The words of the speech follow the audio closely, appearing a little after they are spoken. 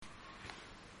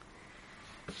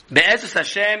Be'ezus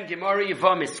Hashem, Gemara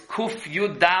Yevamos, Kuf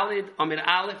Yud Dalid, Amid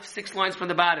Aleph, 6 lines from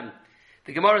the bottom.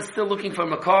 The Gemara is still looking for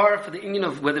makar for the union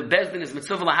of whether Bezdin is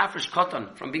mitzvah lahafresh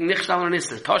katan from being nichshal or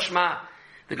nisr. Toshma,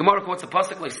 the Gemara quotes a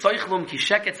pasuk like soichlum ki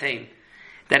sheketzein,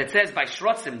 that it says by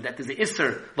shrotzim that there's an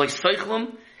isser like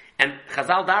soichlum, and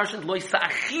Chazal darshan loy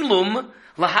sa'achilum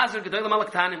lahazir gedolim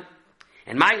alaktanim.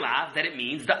 And my lav that it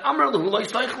means the amr lahu loy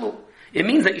soichlu. It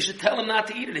means that you should tell him not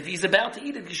to eat it. If he's about to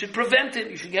eat it, you should prevent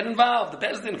it. You should get involved. The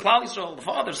Bezdin, Klal Yisrael, the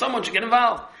father, someone should get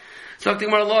involved. So the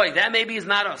Gemara loy that maybe is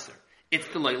not usser. It's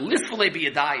the loy lisfulei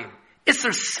biyadayim.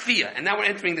 Isser Sfia. And now we're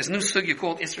entering this new sugya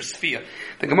called Isser Sfia.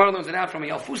 The Gemara learns it out from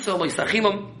Yalfusa, loy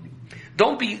sachilum.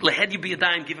 Don't be lehed you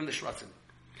biyadayim, give him the shratzim.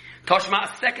 Toshma,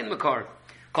 a second makar.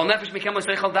 Kol nefesh mikem loy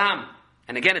seichel dam.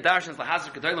 And again, it darshans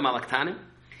lahazir gedolim alaktanim.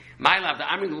 My love, the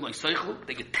amri loy seichel,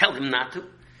 that you tell him not to.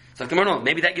 So the Gemara, no,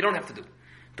 maybe that you don't have to do.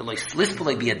 The loy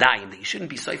lisfulei biyadayim, that you shouldn't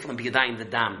be seifel and biyadayim the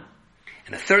dam.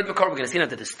 And the third makar, we're going to see now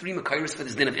that there's 3 makaris for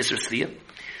this din of Isser Sfia.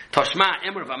 Toshma,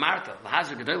 Emor of Amarta,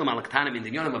 Lahazir Gedolim Alaktanim, in the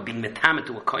Yonim of being metama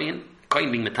to a kohen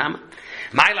being metama.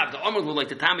 Ma'ilab, the Omer who like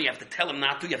the Tama, you have to tell him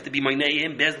not to, you have to be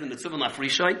Moineim, Bezdin, the Tzuvah, not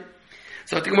Frishoy.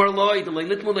 So the Gemara loy, the loy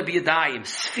litmul biyadayim,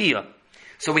 Sfia.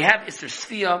 So we have Isser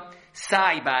Sfia,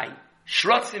 Sai by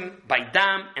Shrotzim, by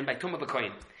Dam, and by Tumah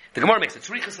B'koyin. The Gemara makes a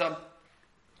tzrichasab.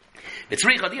 The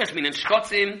tzricha diyash min and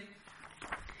Shrotzim,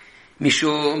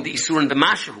 Mishum, the Isurin, the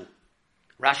Mashahu.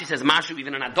 Rashi says Mashu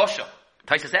even an Adosha.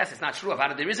 Taisa says it's not true.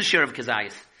 There is a share of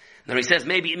Kazayas. Now he says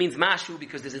maybe it means Mashu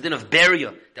because there's a din of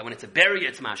Beria, that when it's a Beria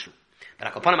it's Mashu.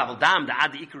 But Akopanam Aval Dam, the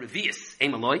Ad the Ikar Revius,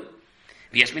 Emaloi.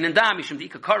 V'yesh min and Dam, Yishum the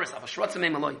Ikar Koris, Aval Shrotzim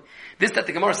Emaloi. This that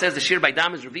the Gemara says the share by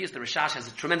Dam is Revius, the Rishash has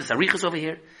a tremendous arichas over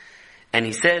here. And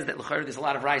he says that L'chayr there's a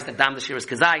lot of rice that Dam the share is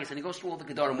Kazayas, and he goes through all the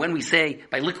Gedorim. When we say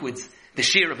by liquids the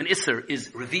share of an Isser is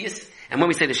Revius, and when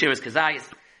we say the share is Kazayas,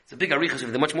 it's a big arichas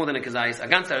over there, much more than a Kazayas.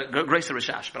 Against a greater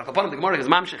Rishash. But Akopanam the Gemara is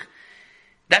Mamshech.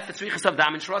 That's the tzrichas of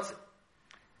Dam and Shrotzim.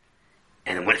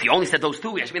 And what if you only said those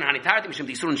two? Yashmin hanitarti mishum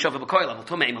di surun shava b'koil avol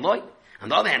tumei emaloi. On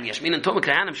the other hand, Yashmin and Tumah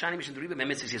kahanim shani mishum deriba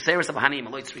me'mitzvus yaseres of hani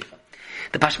emaloi tzricha.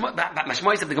 The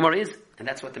mashmois of the Gemara is, and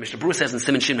that's what the Mishnah Berurah says in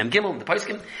Siman Shin Mem Gimel, the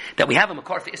Poskim, that we have a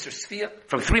makar for Isser Sfia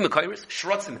from 3 makaris,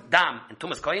 Shrotzim, Dam, and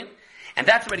Tumas Koyin. And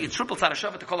that's already a triple tzad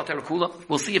hashava to call it terakula.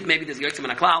 We'll see if maybe there's yotzim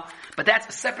and a klal. But that's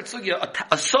a separate sugya,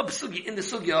 a sub-sugya in the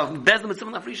sugya of Bezdin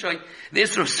Mitzvah Nafrishoy, the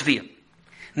Isser of Sfia.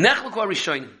 Nechlukwa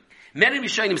Rishonim. Many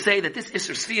Rishonim say that this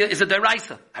Isser Sfia is a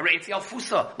deraisa. It's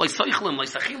Yalfusa, like Soichlim, like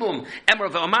Sachilum, Emor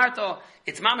Ve'omarta.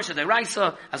 It's Mamash a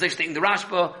deraisa, as I state in the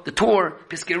Rashba, the Torah,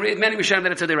 Piskei Reid. Many Rishonim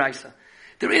that it's a deraisa.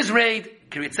 There is Reid,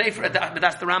 Kiryat Sefer, but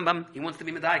that's the Rambam. He wants to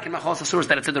be Medayik in Machos HaSuros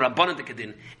that it's a Rabbanan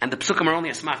Dekadin, and the Psukim are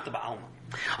only a Smach to Ba'alma.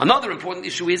 Another important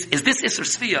issue is this Isser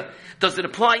Sfia, does it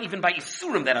apply even by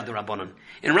Isurim that are the Rabbanan?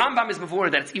 In Rambam is before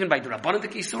that it's even by the Rabbanan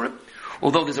Dek Isurim,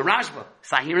 although there's a Rashba,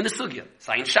 Sahir in the Sugya,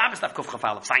 Sahir in Shabbos, Tav Kuf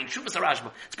Chafalov, Sahir in Shuvas Rashba.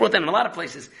 It's brought down in a lot of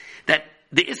places that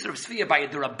the Isser of Sfia by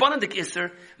the Rabbanan Dek Isser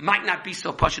might not be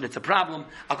so pashut, it's a problem.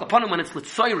 Al Kapanim when it's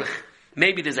L'tzoyrich,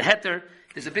 maybe there's a heter.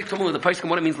 There's a big tumult in the Poskim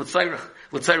what it means L'tzayrich.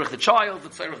 L'tzayrich the child,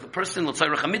 L'tzayrich the person,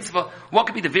 L'tzayrich a mitzvah. What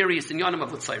could be the various inyanim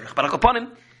of L'tzayrich? But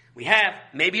Akapanim, we have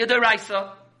maybe a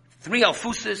deraisa, 3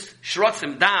 alfusis,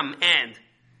 Shrotzim, Dam, and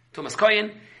Tumas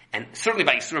Koyin, and certainly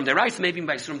by Yisurim deraisa, maybe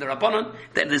by Yisurim derabanan,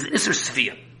 that there's Isser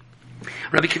Sfia.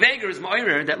 Rabbi Kiveger is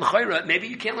ma'orer that l'chayra maybe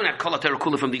you can't learn out kol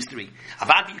terakula from these 3.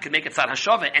 Avadi you can make it tzad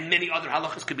hashava, and many other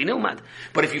halachas could be nilmad.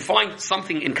 But if you find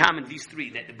something in common these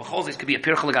 3, that b'cholzes could be a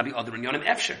pirchal agabi other in yonim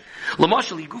efsher.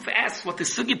 Lamashal Yigufa asks what the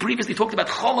sugi previously talked about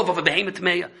cholav of a behemoth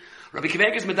tmeya. Rabbi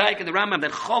Kiveger is medayik in the Rambam that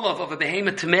cholav of a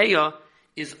behemoth tmeya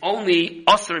is only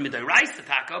osir midiraisa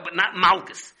taka, but not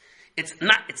malchus. It's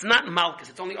not malchus.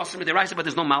 It's only osir midiraisa, but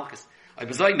there's no malchus.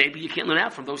 Maybe you can't learn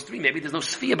out from those 3. Maybe there's no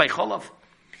sfia by cholav.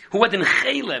 Who had in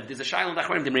Chaylev, there's a Shail and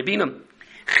Achmarim, the Rebinam.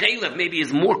 Chaylev maybe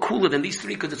is more cooler than these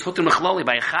 3 because it's Hutter Mechlali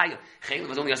by a Chaya. Chaylev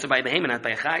was only Asr by a Behemoth, not by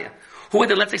a Chaya. Who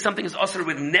had, let's say something is Asr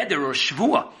with Neder or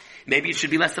Shvua. Maybe it should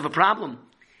be less of a problem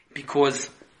because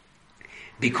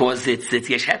it's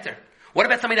Yesh Heter. What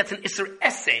about something that's an Isser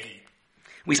Essay?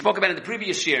 We spoke about it in the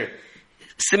previous year.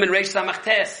 Siman Reish Samach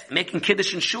Tes, making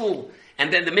Kiddush and Shul.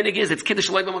 And then the minig is, it's Kiddush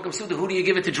Loiva Makam Suda. Who do you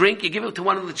give it to drink? You give it to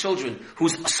one of the children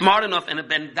who's smart enough and a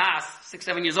ben das, 6,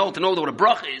 7 years old, to know what a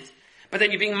brach is. But then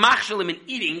you're being machshalim in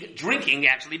eating, drinking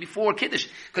actually, before Kiddush.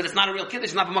 Because it's not a real Kiddush,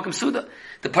 it's not a Makam Suda.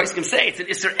 The Poskim say it's an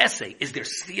Isser Essay. Is there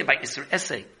Sfiyah by Isser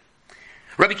Essay?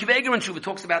 Rabbi Akiva Eiger in Tshuva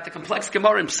talks about the complex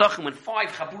Gemara in Pesachim when 5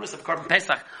 chaburas of Korban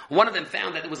Pesach, one of them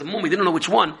found that it was a mum, we didn't know which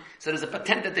one, so there's a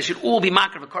patent that they should all be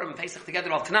makar of a Korban Pesach together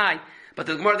all tonight, but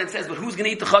the Gemara then says, but who's going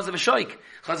to eat the chaz of a shoik?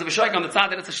 Chaz of a shoik on the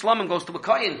side that it's a shlom and goes to a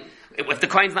kohen. If the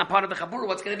kohen's not part of the chabura,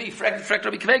 what's going to be? Frek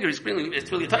Rabbi Akiva Eiger, it's really a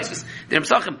taisvis. They're in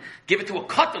Pesachim, give it to a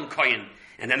katan kohen,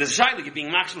 and then there's a shayla, you're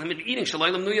being makshal him eating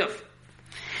shalaylam nuyaf.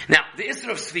 Now, the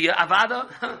Isra of Sviya,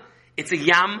 Avada, it's a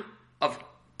yam of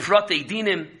protei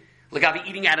dinim, Lagabi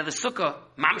eating out of the sukkah,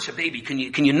 mamish a baby. Can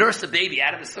you nurse a baby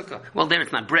out of the sukkah? Well, there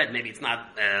it's not bread. Maybe it's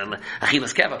not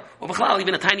achilas keva. Or b'chalal,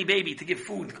 even a tiny baby to give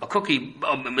food, a cookie,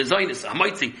 a mezoinus, a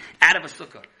moitzi, out of a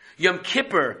sukkah. Yom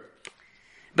Kippur,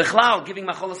 b'chalal, giving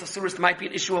macholas asuris might be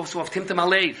an issue also of timtum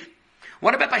alev.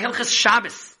 What about by Hilchas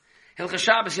Shabbos? Hilchas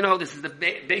Shabbos, this is the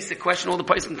basic question. All the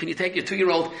person, can you take your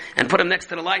 2-year-old and put him next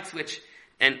to the light switch,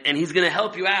 and he's going to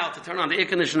help you out to turn on the air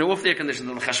conditioner, off the air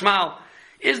conditioner, the chashmal.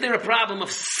 Is there a problem of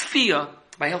sfia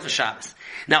by Hilchas Shabbos?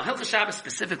 Now, Hilchas Shabbos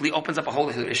specifically opens up a whole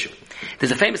other issue.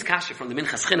 There's a famous kasha from the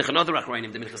Minchas Chinuch, another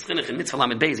Achronim, the Minchas Chinuch in Mitzvah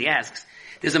Lamed Beis. He asks,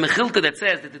 there's a mechilta that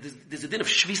says that there's a din of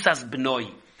shvisas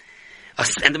benoi.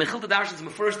 And the mechilta darshans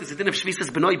first, there's a din of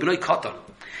shvisas benoi katan.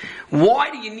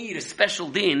 Why do you need a special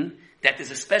din that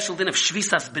there's a special din of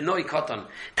shvisas benoi katan?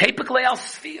 Typically, al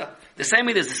sfia. The same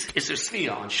way there's a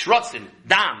sfia on shrotzin,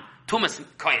 dam, tumas,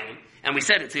 koyanim. And we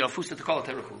said it's the Alfusta to call it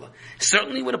Terakula.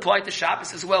 Certainly would apply to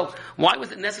Shabbos as well. Why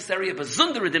was it necessary of a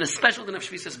Zundera din, a special din of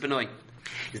Shvisas Benoi?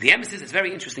 The emphasis is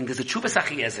very interesting. There's a Tshuva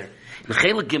Achiezer, in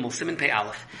Chela Gimel, Siman Pei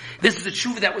Aleph. This is a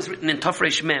Tshuva that was written in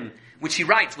Tafresh Mem, which he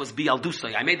writes was Bial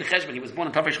Dusay. I made the Cheshbon, he was born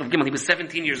in Tafresh Gimel, he was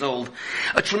 17 years old.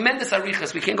 A tremendous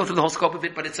Arichas, we can't go through the whole scope of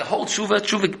it, but it's a whole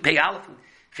Tshuva Pei Aleph,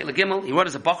 Chela Gimel, he wrote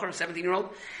as a Bocher,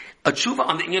 17-year-old. A tshuva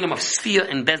on the inyanim of Sfia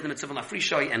and Bezdin Mitzvah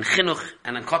Lafrishoy and Chinuch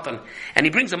and Kotan. And he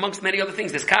brings amongst many other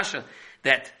things this kasha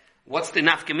that what's the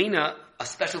nafkamina, a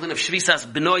special din of Shvisas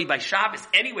Benoi by Shabbos.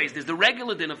 Anyways, there's the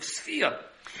regular din of Sfia.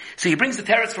 So he brings the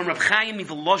teretz from Reb Chaim in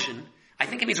Volozhin. I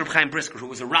think it means Reb Chaim Brisker, who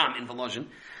was a Ram in Volozhin,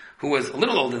 who was a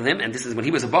little older than him, and this is when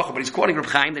he was a Bacher, but he's quoting Reb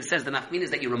Chaim that says the nafkamina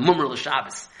is that you're a mummer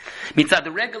l'Shabbos. Mitzad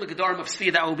the regular gedarim of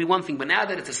Sfia, that will be one thing, but now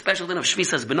that it's a special din of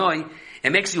Shvisas Benoi,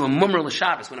 it makes you a mummer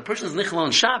l'Shabbos. When a person is nichel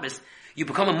on Shabbos, you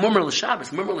become a mummer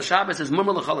l'Shabbos. Mummer l'Shabbos is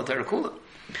mummer l'chala terakula.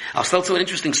 I'll tell you an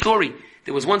interesting story.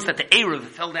 There was once that the Erev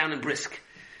fell down in Brisk.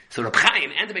 So Reb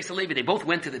Chaim and the Beis Halevi, they both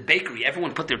went to the bakery.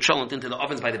 Everyone put their cholent into the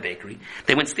ovens by the bakery.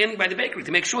 They went standing by the bakery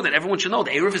to make sure that everyone should know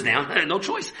the Erev is down. No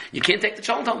choice. You can't take the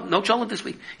cholent home. No cholent this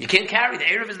week. You can't carry. The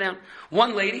Erev is down.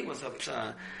 One lady was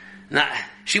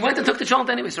she went and took the cholent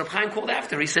anyway. So Reb Chaim called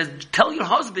after her. He says, tell your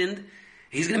husband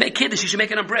he's going to make kiddush. He should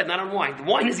make it on bread, not on wine. The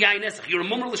wine is yayin esach. You're a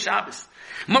mummer l'Shabbos.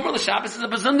 Mummer l'Shabbos is a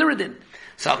bazunderidin.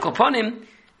 So I'll call him.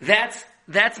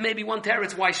 That's maybe one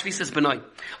teretz why Shvisas Benoi.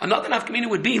 Another nafkamina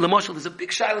would be, Lamoshel, there's a big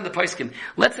shaila in the Paiskim.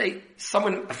 Let's say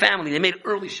a family, they made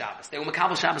early Shabbos. They were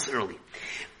Makabel Shabbos early.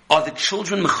 Are the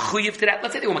children mechuyev to that?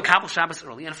 Let's say they were Makabel Shabbos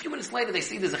early, and a few minutes later they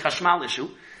see there's a chashmal issue.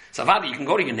 So Avadi, you can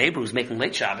go to your neighbor who's making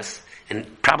late Shabbos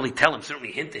and probably tell him,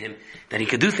 certainly hint to him, that he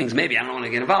could do things maybe. I don't want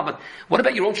to get involved, but what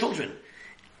about your own children?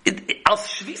 Al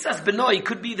Shvisas Benoi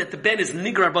could be that the ben is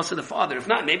Nigar Basa the father. If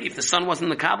not, maybe if the son wasn't in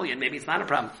the Kabbalah yet, maybe it's not a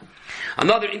problem.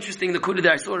 Another interesting Nakuda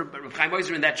that I saw, Reb Chaim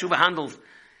Oizer in that Tshuva handles,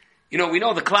 we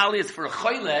know the klal is for a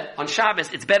choyle on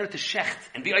Shabbos, it's better to shecht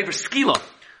and be over skila,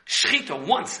 shchita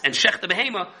once and shecht the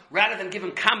behema, rather than give him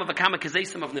kama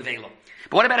kazesim of nevela.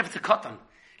 But what about if it's a katan?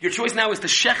 Your choice now is to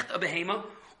shecht a behema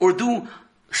or do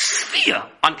Sfia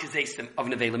on Kazesim of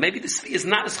Nevela. Maybe the Sfia is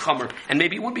not as Chomer, and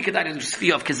maybe it would be Kedai to do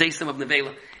Sfia of Kazesim of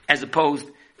Nevela as opposed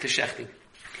to Shechting.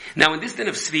 Now, in this din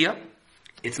of Sfia,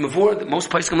 it's Mavur, that most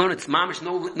places can learn, it's Mamish,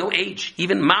 no age.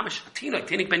 Even Mamish,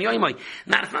 Tinik Ben Yoimoy.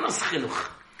 It's not as Chinuch.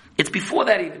 It's before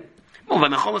that even. Well, by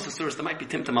Mecholas Asuras, there might be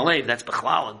Timtum Alev, that's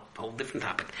Bechlal, a whole different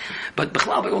topic. But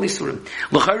Bechlal, by all these Surim.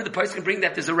 L'chayr, the person can bring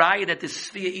that there's a raya that there's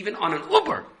Sfia even on an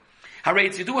Uber. Hooray,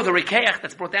 it's to do with a rekeach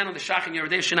that's brought down on the Shach in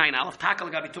Yerodei Shinayin Aleph,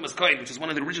 Takal Gabi Tumas Kohen, which is one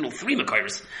of the original 3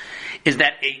 Makairis, is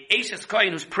that a Eishes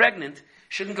Kohen who's pregnant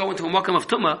shouldn't go into a Makam of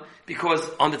Tumah because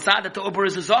on the side that the Uber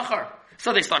is a Zachar.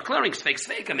 So they start clearing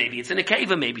Sveka, maybe it's in a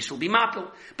Keva, maybe she'll be Mapil.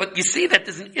 But you see that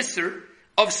there's an Isser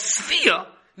of Sfia,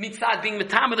 Mitzad being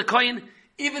Matam of the Kohen,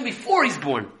 even before he's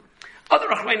born. Other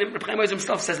Achronim, Reb Chaim Oizer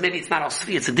himself says maybe it's not all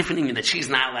Sfia, it's a different thing that she's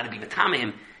not allowed to be Matam of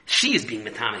him. She is being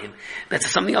Matama him. That's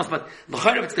something else. But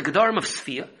l'chayrav, it's the Gedarim of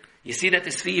Sfia. You see that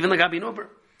the Sfia, even the Gabi Nober.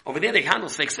 Over there they handle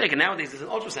Svek, and nowadays there's an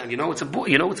ultrasound. It's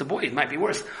a boy. It might be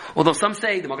worse. Although some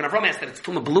say, the Magen Avraham asks that it's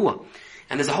Tumah Belua.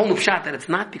 And there's a whole new shot that it's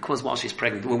not because while she's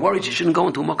pregnant. We're worried she shouldn't go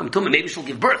into a Mokam Tumah. Maybe she'll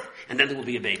give birth, and then there will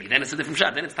be a baby. Then it's a different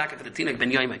shot. Then it's Taka for the Tinak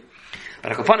Ben Yoimei.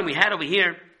 But Akopanim, we had over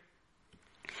here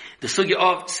the sugya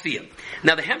of Sfiyah.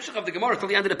 Now the hemshach of the Gemara till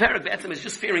the end of the parak, Be'etzim, is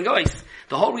just fearing ois.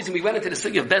 The whole reason we went into the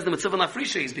sugya of Bezdin Mitzvah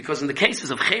Lafrisha is because in the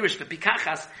cases of Cherish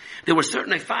V'Pikachas, there were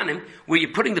certain Eifanim where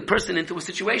you're putting the person into a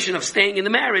situation of staying in the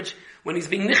marriage when he's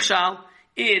being nichshal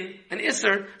in an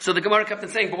Isser. So the Gemara kept on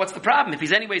saying, but what's the problem? If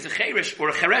he's anyways a Cherish or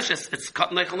a Chereshes, it's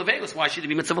Katan Leichel Nevelos. Why should he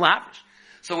be Mitzvah Lafrish?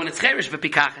 So when it's Cherish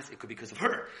V'Pikachas, it could be because of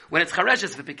her. When it's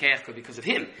Chereshes V'Pikach, it could be because of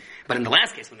him. But in the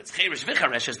last case, when it's Cherish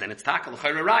V'Chereshes, then it's Takal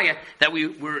L'Chayra Raya, that we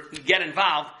get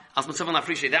involved. As Mitzvah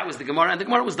Lafrish, that was the Gemara, and the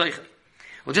Gemara was Doichel.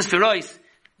 Well, just for Rois,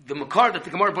 the Makar that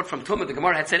the Gemara brought from Tumah, the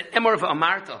Gemara had said, Emor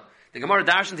V'Amarta. The Gemara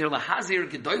darshan here, Lahazir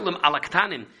Gedolim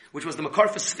Alaktanim, which was the Makar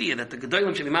for Sfiyah, that the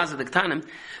Gedolim should be Mazah the Ktanim.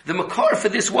 The Makar for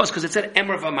this was because it said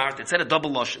Emor V'Amarta. It said a double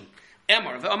Lashon.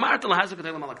 Emor V'Amarta Lahazir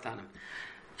Gedolim Alaktanim.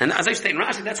 And as I say in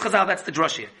Rashi, that's Chazal, that's the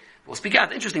Drush here. We'll speak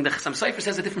out. Interesting, the Chassam Sofer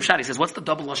says a different shot. He says, what's the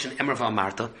double Lashon Emor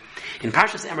V'Amarta? In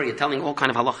Parshas Emor, you're telling all kind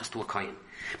of halachas to a Kohen.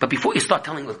 But before you start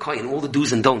telling the Kohen all the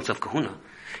do's and don'ts of Kahuna,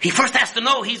 he first has to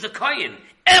know he's a Kohen.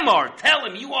 Emor, tell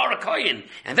him you are a Kohen.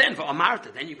 And then for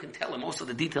Amarta, then you can tell him most of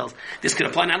the details. This could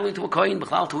apply not only to a Kohen,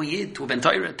 but to a Yid, to a Ben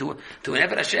Torah, to an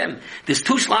Eved Hashem. There's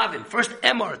two Shlavim. First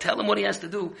Emor, tell him what he has to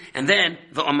do. And then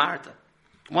the Amarta.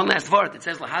 One last word. It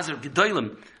says Lahazir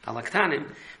Gedolim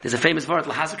Alaktanim. There's a famous word.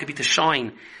 Lahazir could be to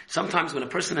shine. Sometimes when a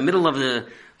person in the middle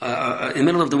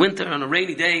of the winter on a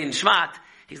rainy day in Shvat,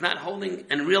 he's not holding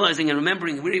and realizing and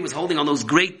remembering where he was holding on those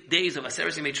great days of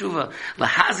Aseres Yemei Tshuva.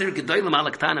 Lahazir Gedolim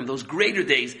Alaktanim. Those greater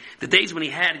days, the days when he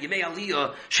had Yemei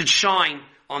Aliyah, should shine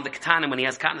on the Ketanim. When he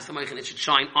has Katnas Samoichin, it should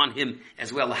shine on him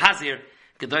as well. Lahazir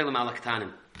Gedolim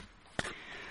Alaktanim.